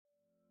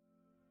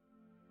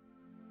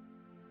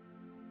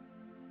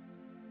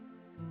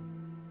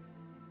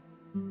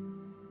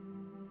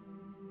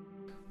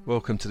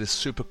Welcome to this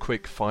super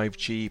quick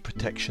 5G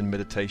protection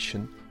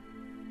meditation.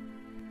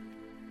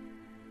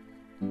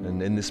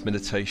 And in this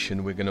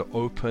meditation we're going to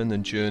open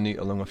and journey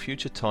along a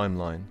future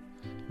timeline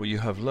where you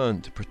have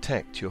learned to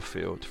protect your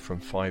field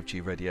from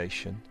 5G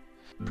radiation,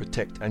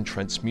 protect and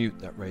transmute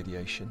that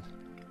radiation.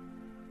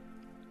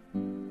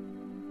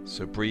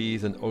 So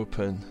breathe and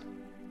open,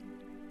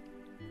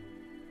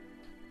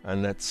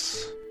 and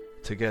let's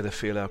together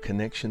feel our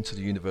connection to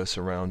the universe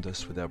around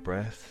us with our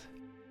breath.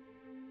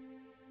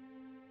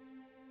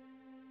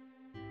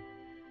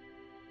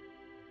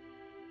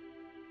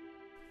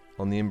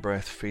 On the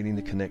in-breath, feeling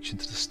the connection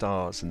to the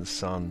stars and the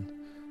sun,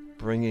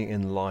 bringing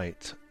in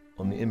light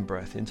on the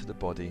in-breath into the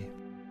body,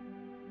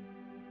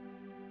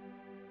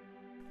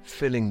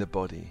 filling the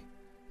body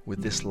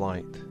with this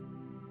light.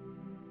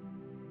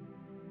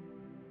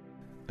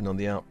 And on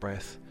the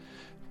out-breath,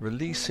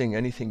 releasing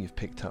anything you've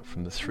picked up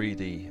from the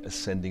 3D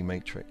ascending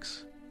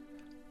matrix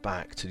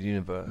back to the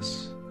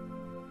universe.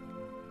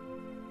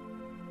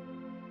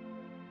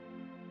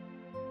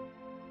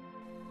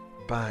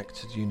 Back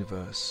to the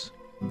universe.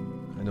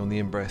 And on the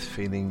in-breath,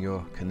 feeling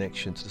your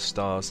connection to the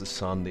stars, the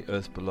sun, the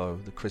earth below,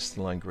 the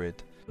crystalline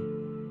grid.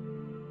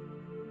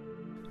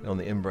 And on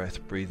the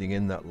in-breath, breathing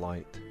in that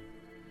light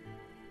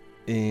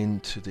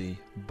into the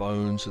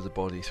bones of the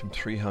body from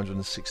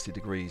 360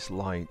 degrees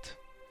light.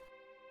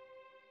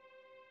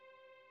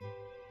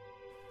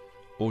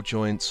 All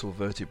joints, all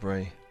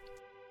vertebrae.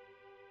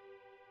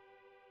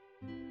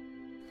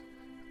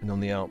 And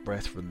on the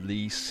out-breath,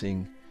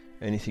 releasing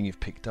anything you've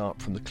picked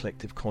up from the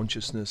collective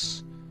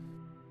consciousness.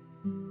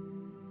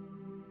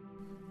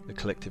 The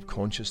collective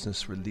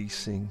consciousness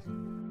releasing,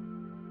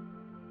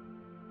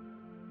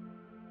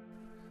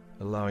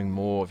 allowing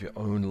more of your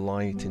own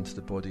light into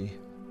the body.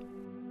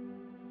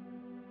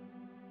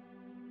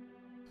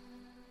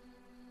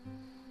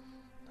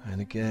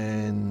 And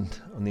again,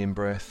 on the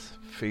in-breath,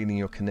 feeling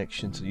your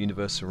connection to the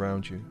universe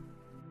around you.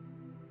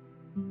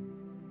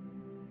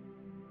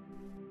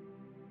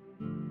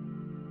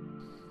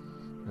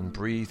 And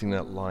breathing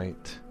that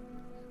light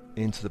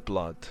into the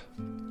blood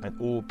and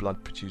all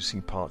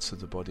blood-producing parts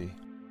of the body.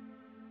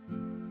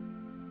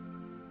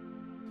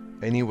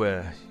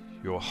 Anywhere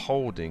you're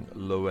holding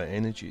lower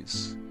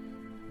energies,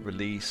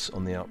 release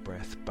on the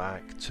out-breath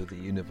back to the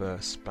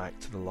universe, back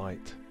to the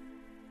light.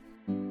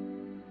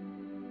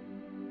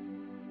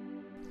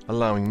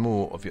 Allowing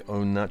more of your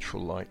own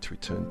natural light to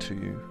return to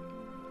you.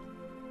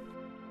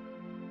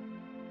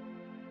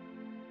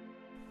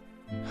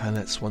 And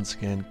let's once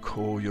again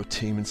call your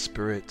team and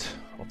spirit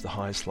of the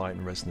highest light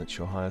and resonance,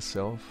 your higher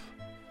self,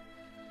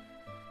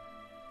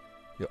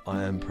 your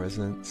I Am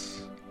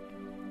presence,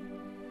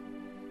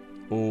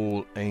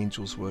 all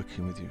angels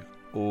working with you,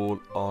 all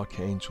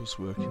archangels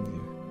working with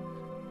you,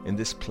 in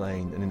this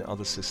plane and in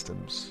other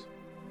systems,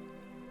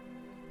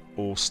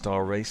 all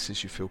star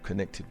races you feel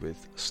connected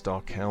with, star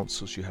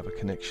councils you have a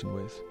connection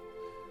with,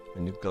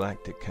 and your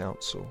galactic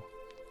council,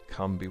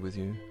 come be with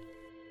you.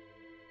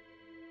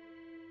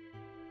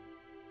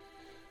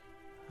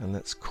 And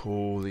let's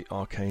call the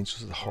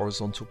archangels of the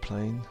horizontal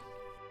plane.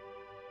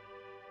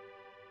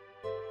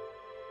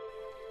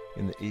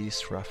 In the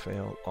east,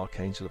 Raphael,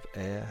 archangel of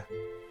air,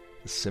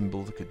 the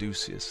symbol, the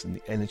caduceus, and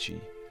the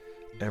energy,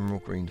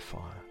 emerald green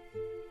fire.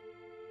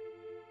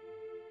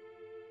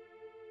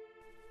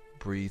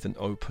 Breathe and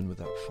open with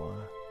that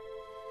fire.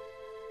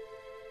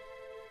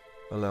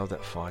 Allow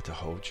that fire to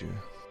hold you.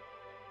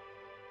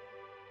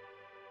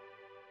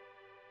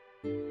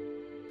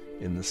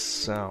 In the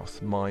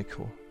south,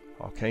 Michael,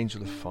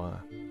 archangel of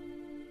fire,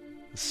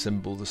 the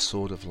symbol, the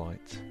sword of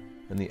light,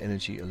 and the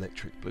energy,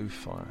 electric blue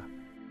fire.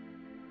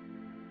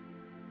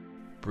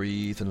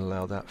 Breathe and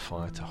allow that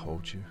fire to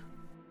hold you.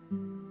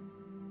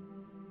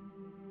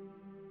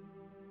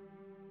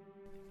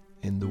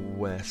 In the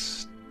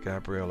west,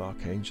 Gabriel,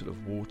 archangel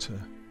of water,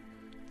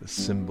 the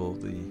symbol,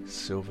 the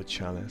silver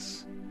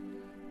chalice,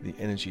 the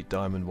energy,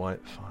 diamond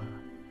white fire.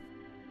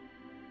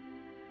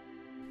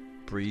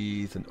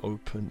 Breathe and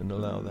open and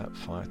allow that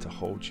fire to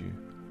hold you.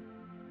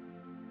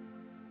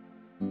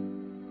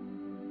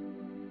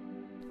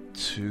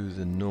 To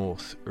the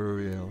north,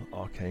 Uriel,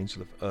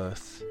 archangel of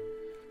earth,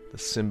 the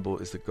symbol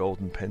is the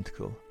golden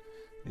pentacle,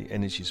 the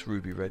energy is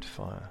ruby red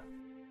fire.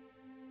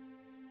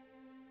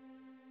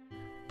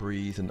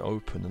 Breathe and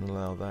open and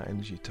allow that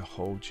energy to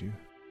hold you.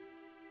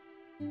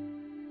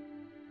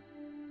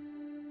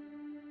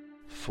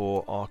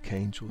 4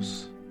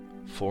 archangels,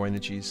 4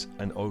 energies,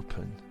 and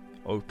open,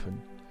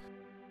 open.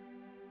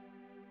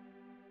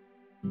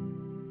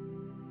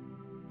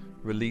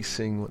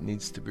 Releasing what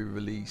needs to be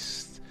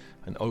released,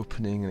 and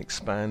opening and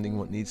expanding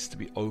what needs to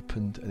be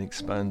opened and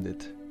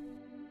expanded.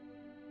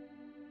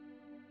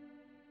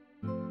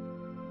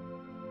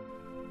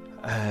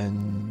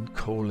 And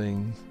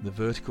calling the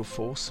vertical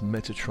force,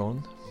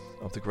 Metatron,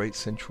 of the great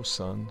central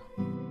sun.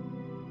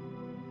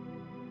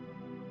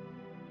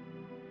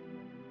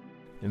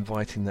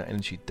 Inviting that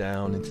energy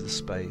down into the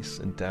space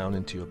and down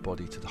into your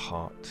body to the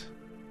heart.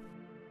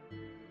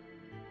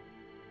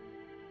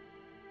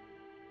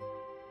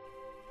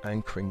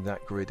 Anchoring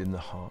that grid in the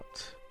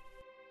heart.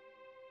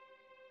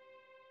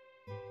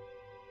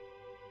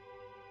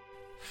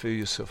 Feel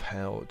yourself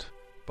held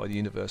by the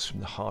universe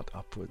from the heart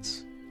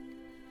upwards.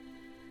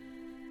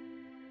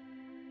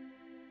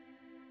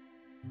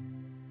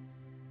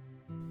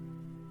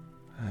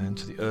 And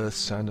to the earth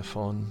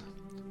Sandalphon,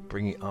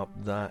 bringing up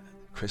that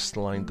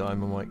crystalline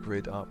diamond white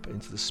grid up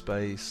into the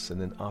space and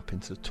then up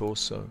into the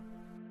torso.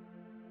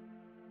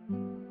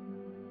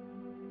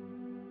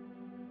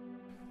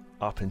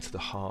 Up into the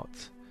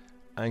heart,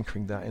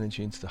 anchoring that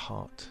energy into the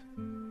heart.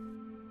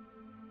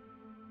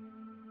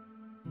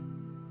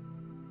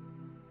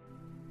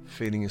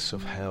 Feeling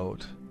yourself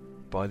held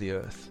by the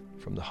earth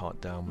from the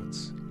heart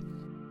downwards.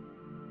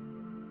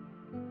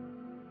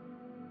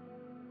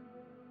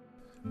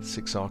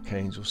 6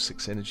 archangels,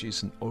 6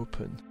 energies, and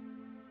open.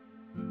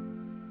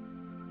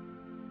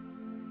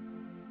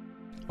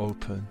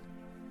 Open.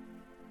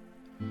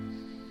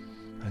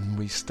 And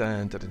we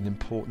stand at an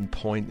important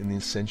point in the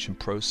ascension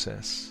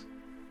process.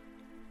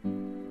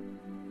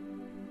 You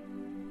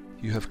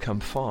have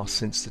come far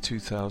since the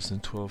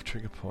 2012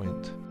 trigger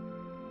point.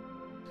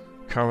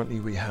 Currently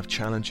we have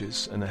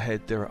challenges, and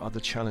ahead there are other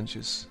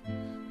challenges,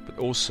 but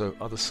also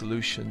other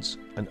solutions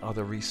and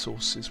other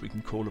resources we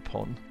can call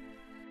upon.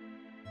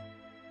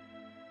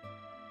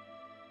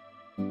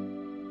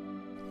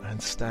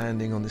 And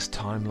standing on this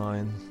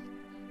timeline,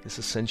 this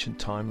ascension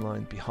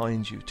timeline,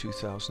 behind you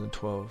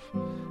 2012,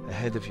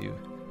 ahead of you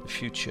the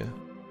future.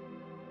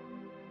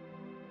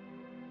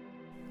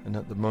 And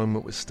at the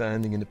moment we're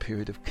standing in a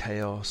period of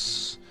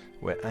chaos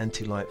where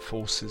anti-light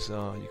forces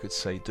are, you could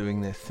say,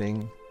 doing their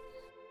thing.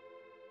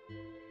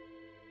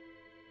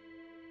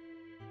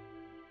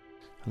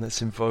 And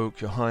let's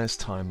invoke your highest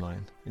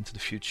timeline into the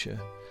future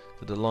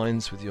that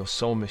aligns with your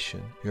soul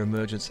mission, your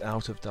emergence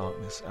out of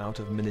darkness, out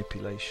of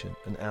manipulation,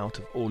 and out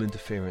of all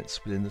interference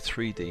within the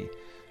 3D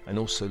and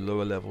also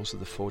lower levels of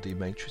the 4D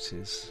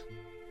matrices.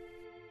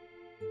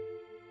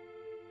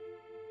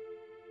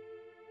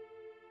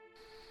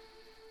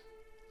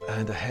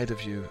 And ahead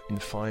of you in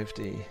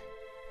 5D,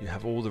 you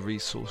have all the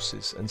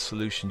resources and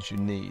solutions you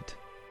need.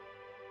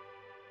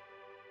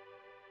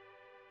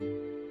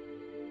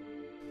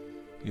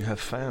 You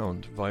have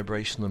found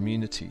vibrational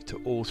immunity to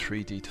all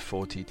 3D to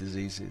 4D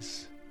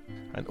diseases,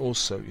 and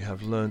also you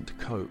have learned to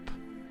cope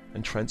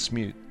and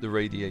transmute the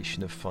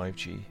radiation of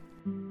 5G.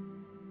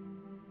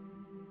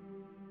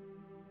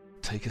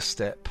 Take a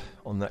step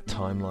on that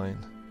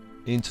timeline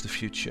into the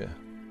future,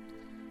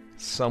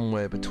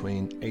 somewhere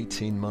between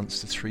 18 months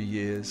to 3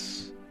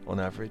 years on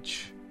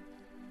average.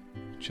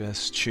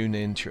 Just tune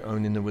in to your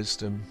own inner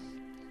wisdom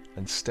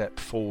and step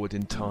forward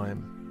in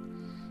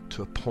time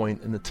to a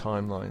point in the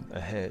timeline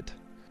ahead,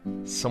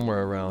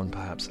 somewhere around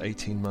perhaps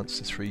 18 months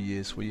to 3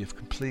 years, where you've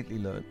completely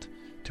learnt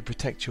to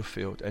protect your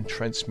field and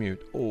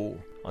transmute all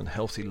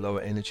unhealthy lower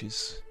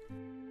energies.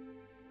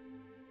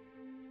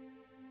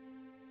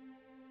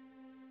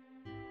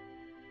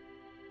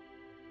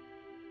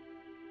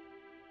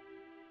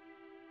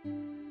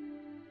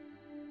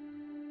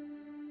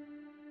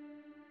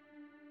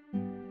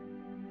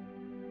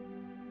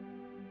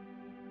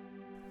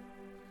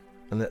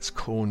 And let's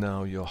call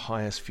now your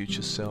highest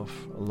future self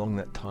along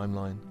that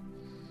timeline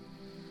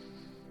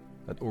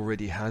that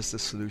already has the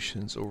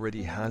solutions,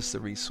 already has the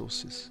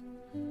resources.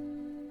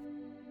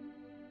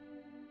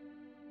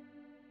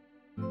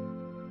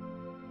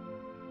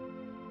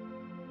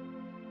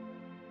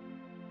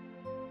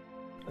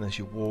 And as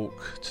you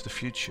walk to the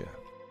future,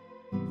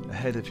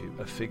 ahead of you,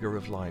 a figure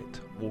of light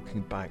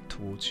walking back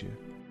towards you.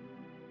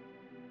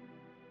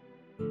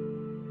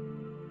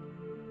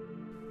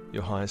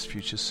 Your highest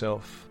future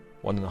self,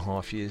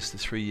 1.5 years to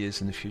 3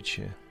 years in the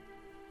future.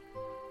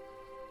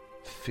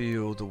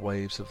 Feel the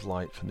waves of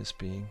light from this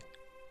being.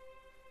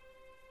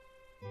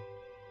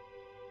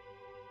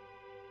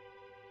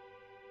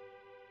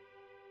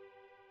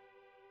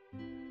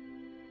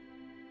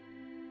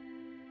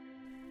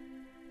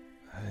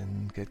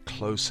 And get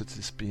closer to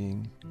this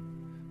being.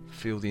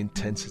 Feel the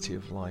intensity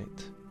of light.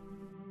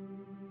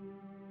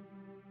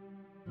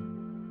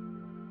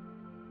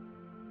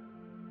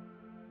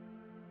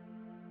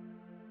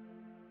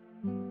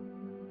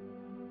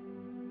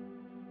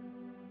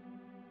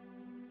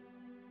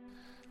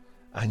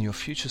 And your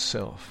future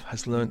self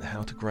has learned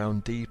how to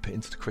ground deeper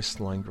into the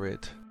crystalline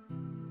grid.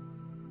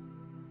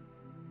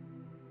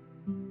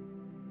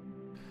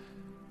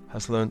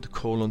 Has learned to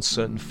call on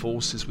certain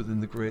forces within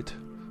the grid,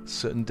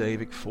 certain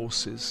Davic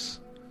forces.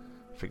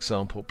 For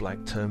example,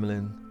 black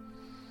tourmaline,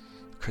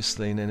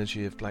 crystalline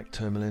energy of black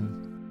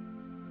tourmaline.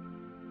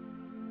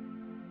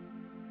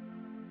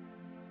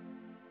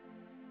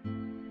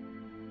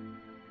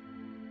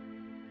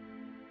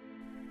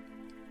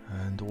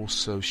 And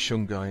also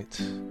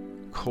Shungite,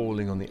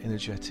 calling on the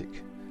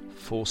energetic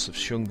force of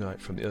Shungite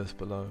from the earth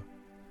below.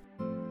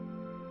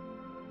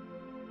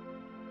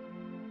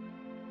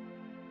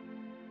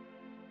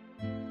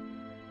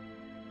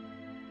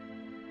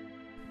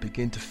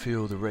 Begin to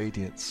feel the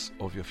radiance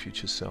of your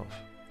future self,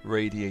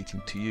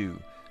 radiating to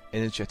you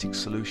energetic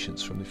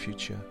solutions from the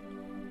future.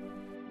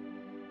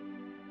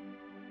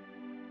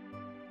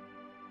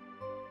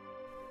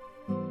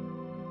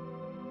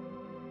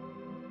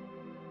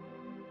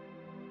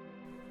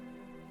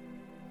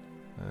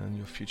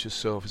 future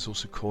self is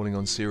also calling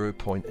on 0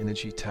 point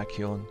energy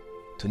tachyon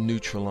to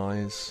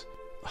neutralize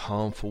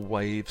harmful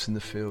waves in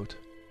the field.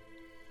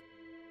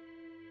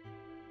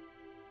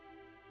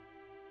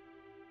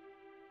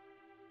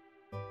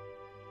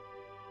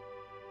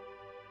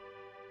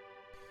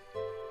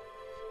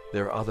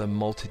 There are other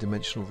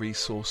multidimensional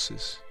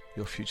resources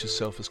your future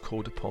self has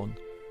called upon.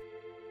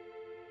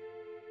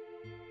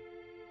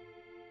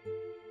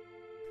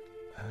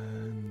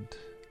 And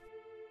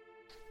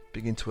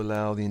begin to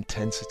allow the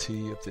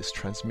intensity of this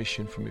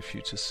transmission from your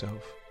future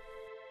self.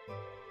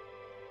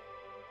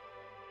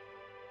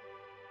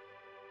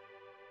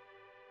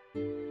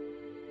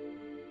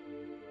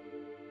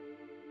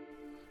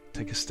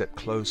 Take a step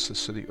closer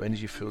so that your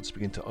energy fields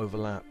begin to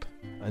overlap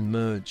and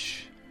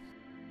merge.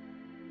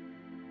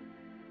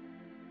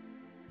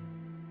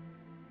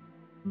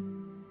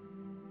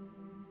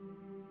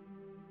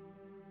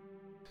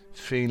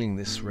 Feeling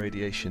this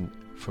radiation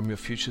from your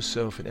future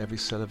self in every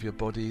cell of your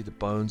body, the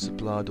bones, the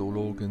blood, all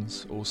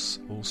organs, all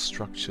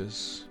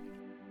structures.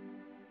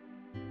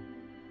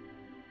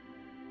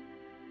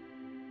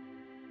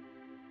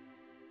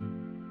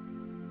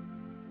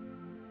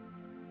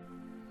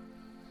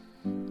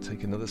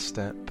 Take another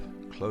step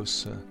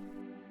closer.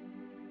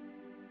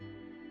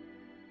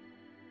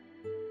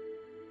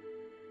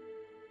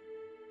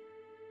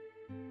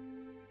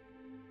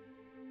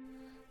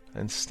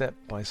 And step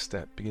by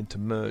step begin to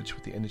merge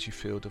with the energy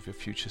field of your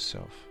future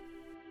self.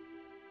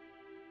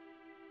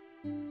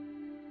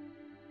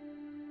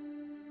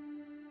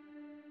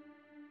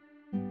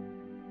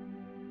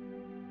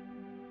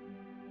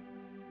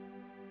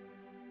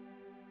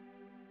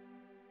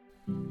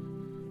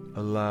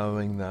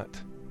 Allowing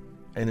that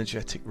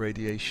energetic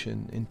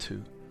radiation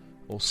into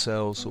all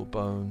cells, all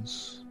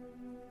bones,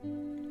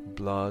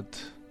 blood,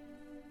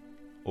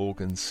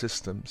 organs,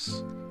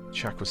 systems,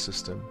 chakra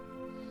system,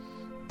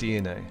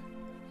 DNA.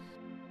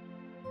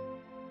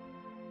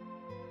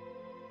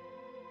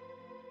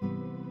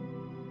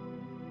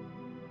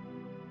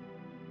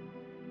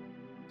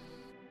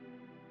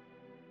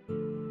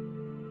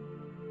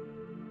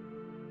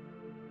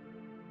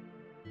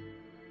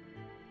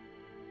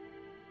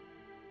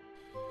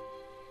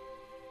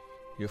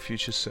 Your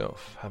future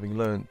self, having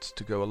learnt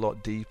to go a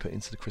lot deeper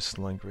into the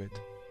crystalline grid,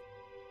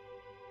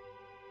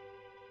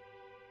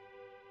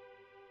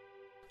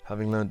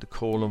 having learned to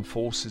call on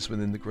forces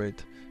within the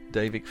grid,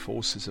 Davic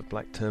forces of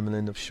black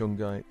tourmaline, of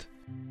shungite,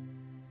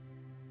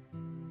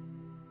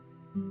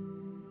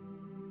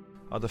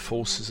 other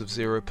forces of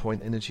 0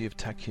 point energy of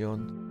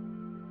tachyon,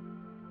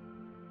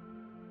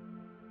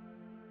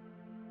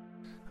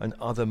 and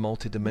other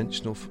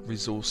multidimensional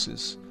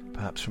resources,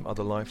 perhaps from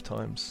other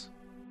lifetimes.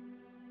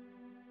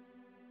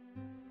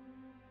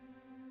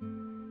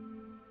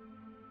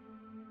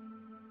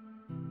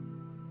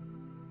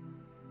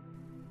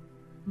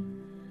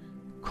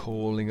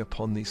 Calling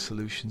upon these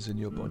solutions in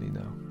your body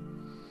now,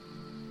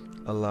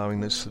 allowing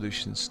those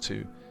solutions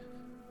to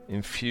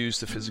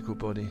infuse the physical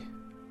body,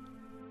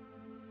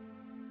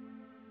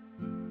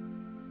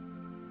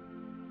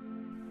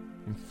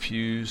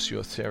 infuse your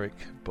etheric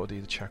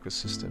body, the chakra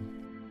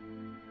system,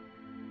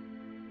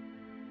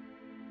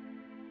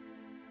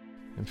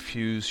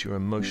 infuse your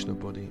emotional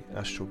body,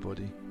 astral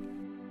body,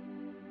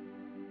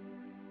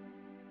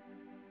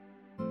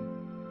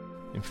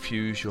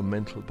 infuse your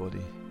mental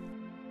body,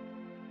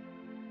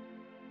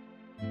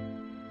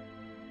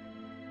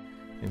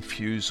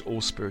 infuse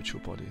all spiritual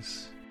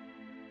bodies.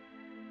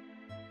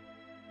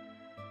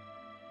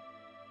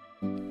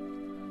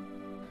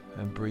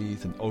 And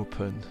breathe and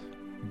open,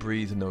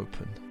 breathe and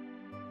open.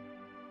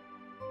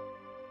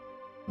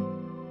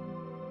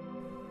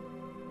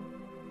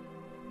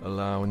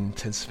 Allow an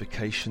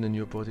intensification in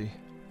your body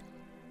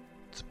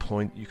to the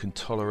point you can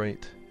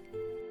tolerate.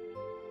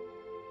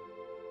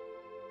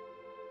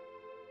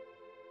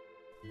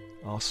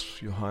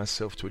 Ask your higher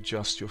self to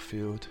adjust your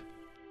field.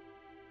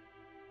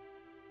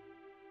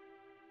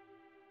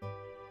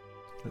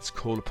 Let's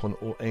call upon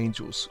all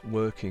angels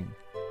working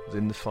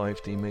within the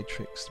 5D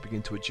matrix to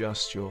begin to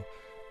adjust your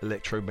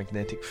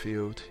electromagnetic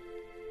field,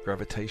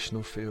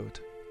 gravitational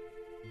field,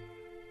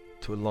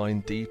 to align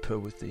deeper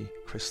with the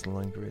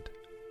crystalline grid.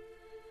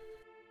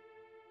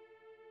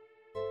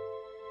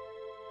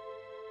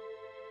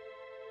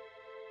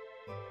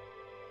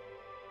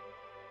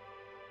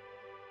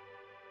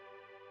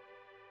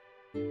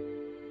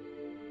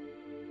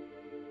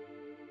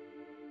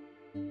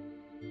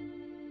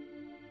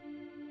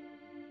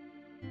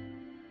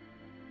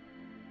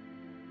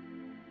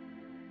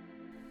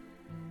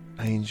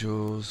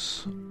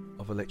 Angels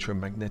of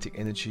electromagnetic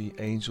energy,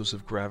 angels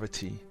of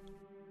gravity,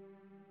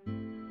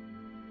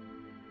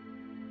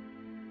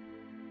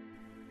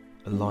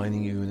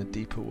 aligning you in a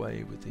deeper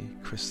way with the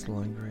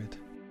crystalline grid,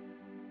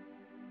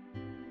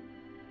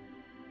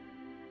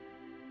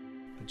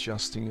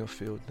 adjusting your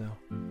field now,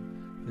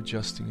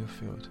 adjusting your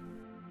field.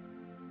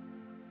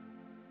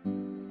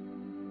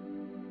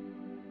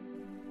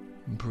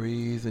 And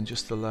breathe and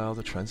just allow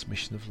the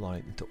transmission of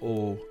light into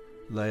all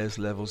layers,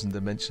 levels and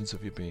dimensions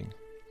of your being.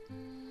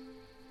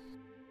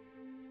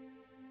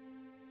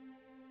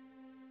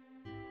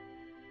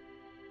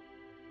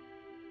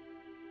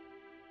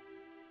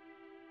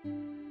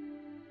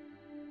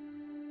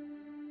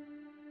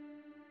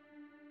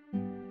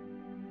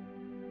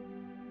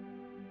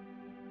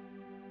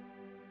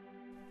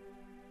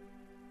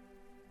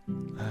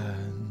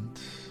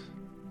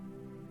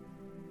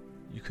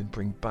 you can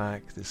bring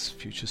back this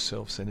future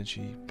self's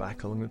energy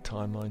back along the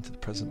timeline to the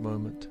present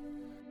moment.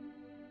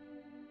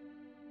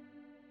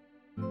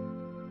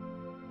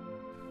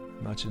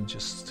 Imagine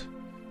just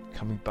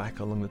coming back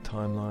along the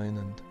timeline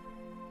and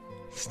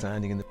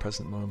standing in the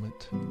present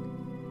moment,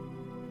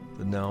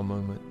 the now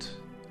moment,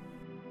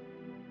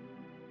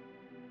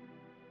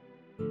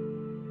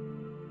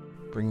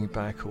 bringing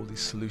back all these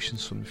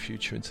solutions from the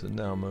future into the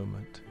now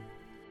moment.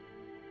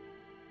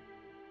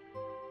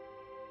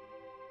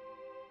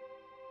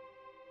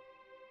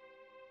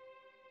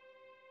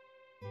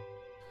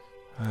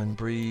 And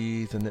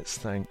breathe, and let's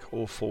thank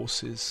all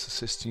forces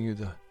assisting you,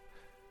 the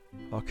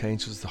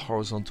archangels of the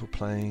horizontal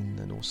plane,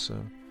 and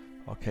also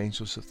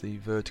archangels of the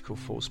vertical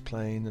force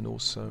plane, and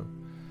also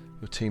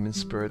your team in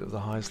spirit of the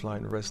highest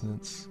light and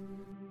resonance.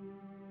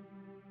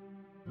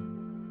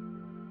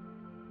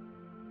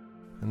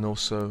 And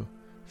also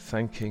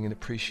thanking and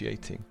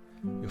appreciating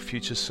your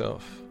future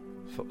self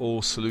for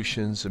all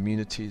solutions,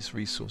 immunities,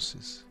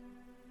 resources.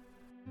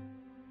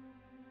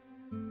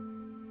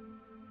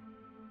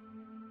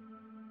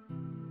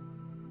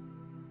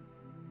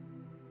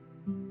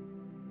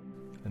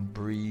 And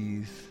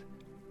breathe,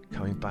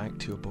 coming back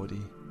to your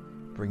body,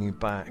 bringing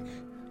back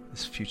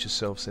this future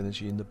self's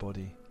energy in the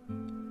body.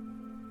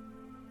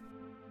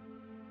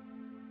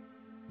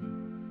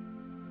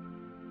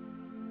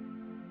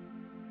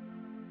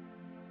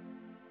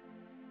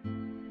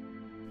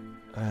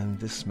 And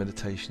this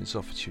meditation is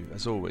offered to you,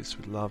 as always,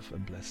 with love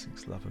and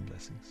blessings, love and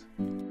blessings.